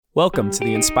Welcome to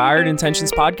the Inspired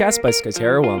Intentions podcast by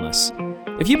Skyterra Wellness.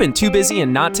 If you've been too busy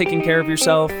and not taking care of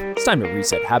yourself, it's time to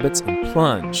reset habits and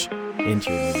plunge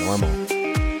into your new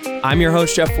normal. I'm your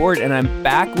host, Jeff Ford, and I'm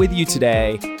back with you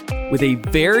today with a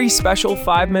very special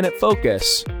 5-minute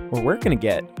focus where we're going to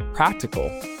get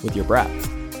practical with your breath.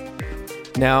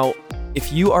 Now,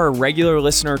 if you are a regular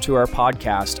listener to our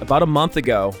podcast, about a month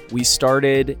ago, we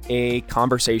started a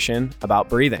conversation about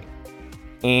breathing.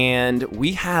 And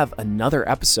we have another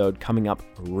episode coming up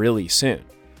really soon.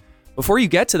 Before you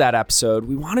get to that episode,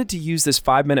 we wanted to use this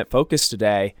 5-minute focus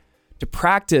today to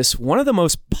practice one of the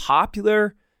most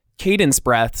popular cadence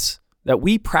breaths that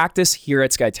we practice here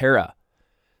at Skyterra.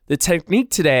 The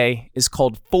technique today is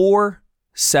called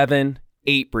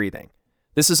 4-7-8 breathing.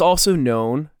 This is also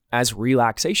known as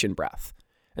relaxation breath.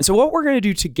 And so what we're going to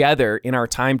do together in our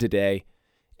time today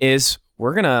is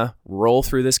we're going to roll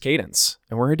through this cadence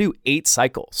and we're going to do 8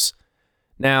 cycles.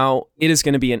 Now, it is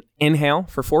going to be an inhale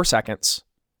for 4 seconds.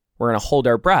 We're going to hold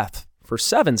our breath for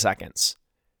 7 seconds.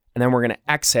 And then we're going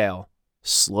to exhale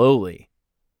slowly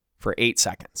for 8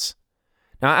 seconds.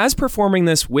 Now, as performing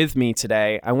this with me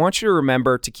today, I want you to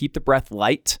remember to keep the breath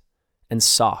light and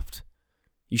soft.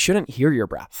 You shouldn't hear your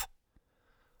breath.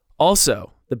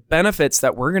 Also, the benefits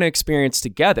that we're going to experience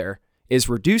together is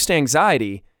reduced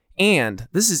anxiety. And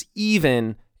this is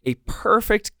even a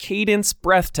perfect cadence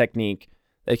breath technique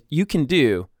that you can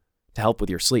do to help with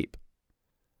your sleep.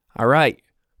 All right,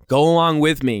 go along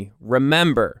with me.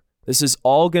 Remember, this is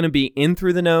all going to be in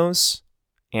through the nose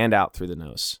and out through the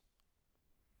nose.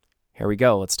 Here we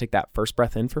go. Let's take that first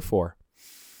breath in for 4.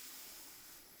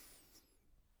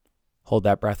 Hold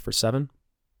that breath for 7.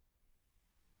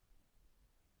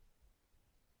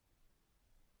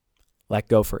 Let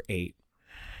go for 8.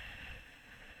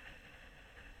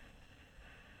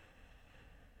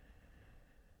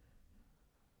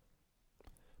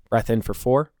 Breath in for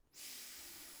 4.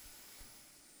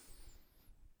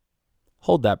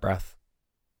 Hold that breath.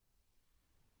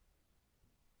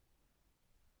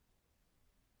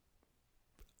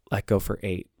 Let go for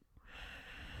 8.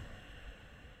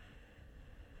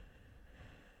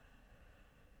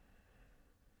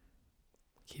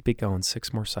 Keep it going.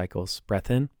 6 more cycles. Breath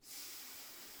in.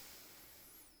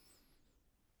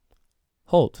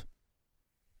 Hold.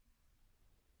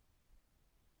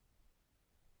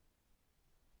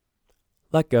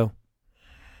 Let go.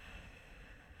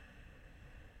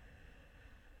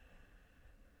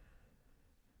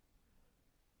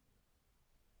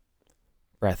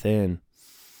 Breath in.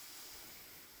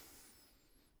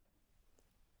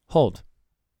 Hold.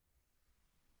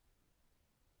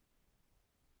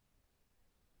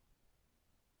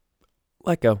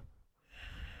 Let go.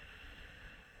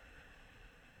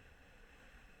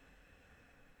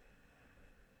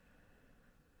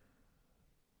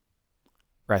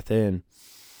 Breath in.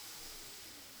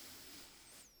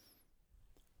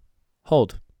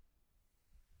 Hold.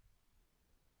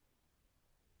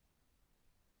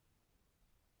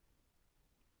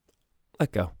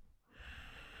 Let go.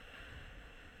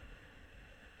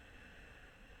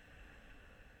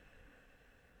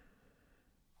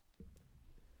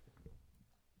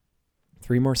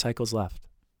 Three more cycles left.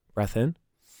 Breath in.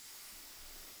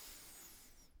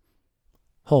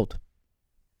 Hold.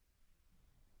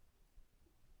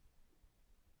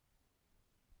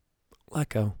 Let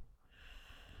go.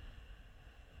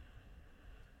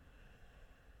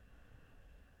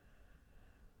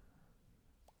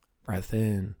 Breath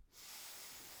in.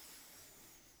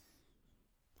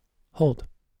 Hold.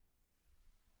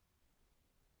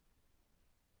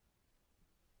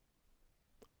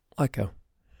 Let go.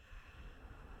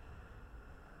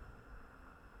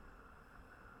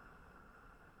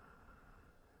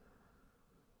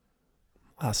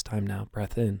 Last time now.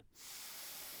 Breath in.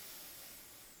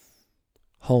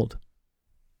 Hold.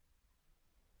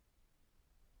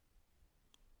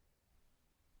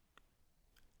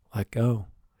 Let go.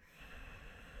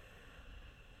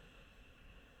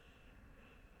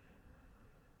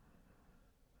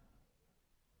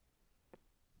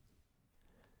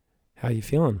 How are you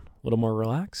feeling? A little more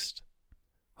relaxed?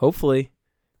 Hopefully.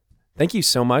 Thank you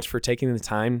so much for taking the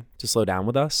time to slow down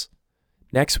with us.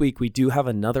 Next week, we do have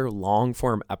another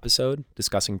long-form episode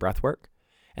discussing breathwork.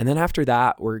 And then after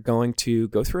that, we're going to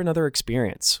go through another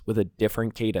experience with a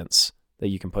different cadence that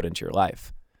you can put into your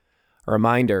life. A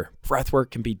reminder, breathwork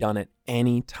can be done at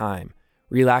any time.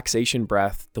 Relaxation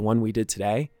breath, the one we did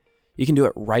today, you can do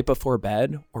it right before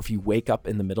bed or if you wake up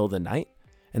in the middle of the night.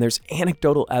 And there's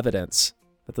anecdotal evidence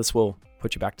that this will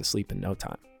put you back to sleep in no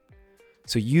time.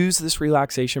 So use this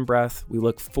relaxation breath. We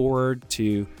look forward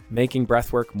to making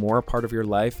breathwork more a part of your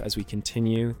life as we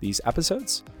continue these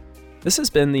episodes. This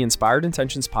has been the Inspired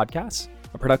Intentions Podcast,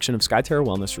 a production of SkyTerra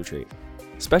Wellness Retreat.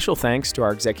 Special thanks to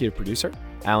our executive producer,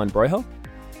 Alan Broyhill.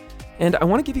 And I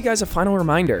want to give you guys a final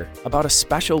reminder about a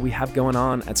special we have going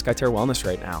on at SkyTerra Wellness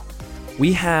right now.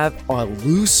 We have a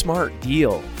Lose Smart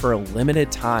deal for a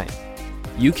limited time.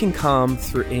 You can come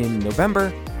through in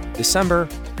November, December,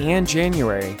 and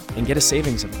January and get a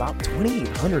savings of about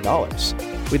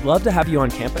 $2,800. We'd love to have you on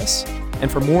campus.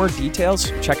 And for more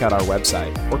details, check out our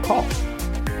website or call.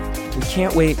 We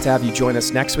can't wait to have you join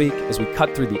us next week as we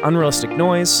cut through the unrealistic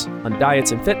noise on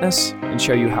diets and fitness and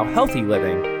show you how healthy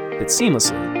living fits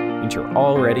seamlessly into your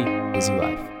already busy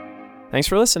life. Thanks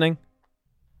for listening.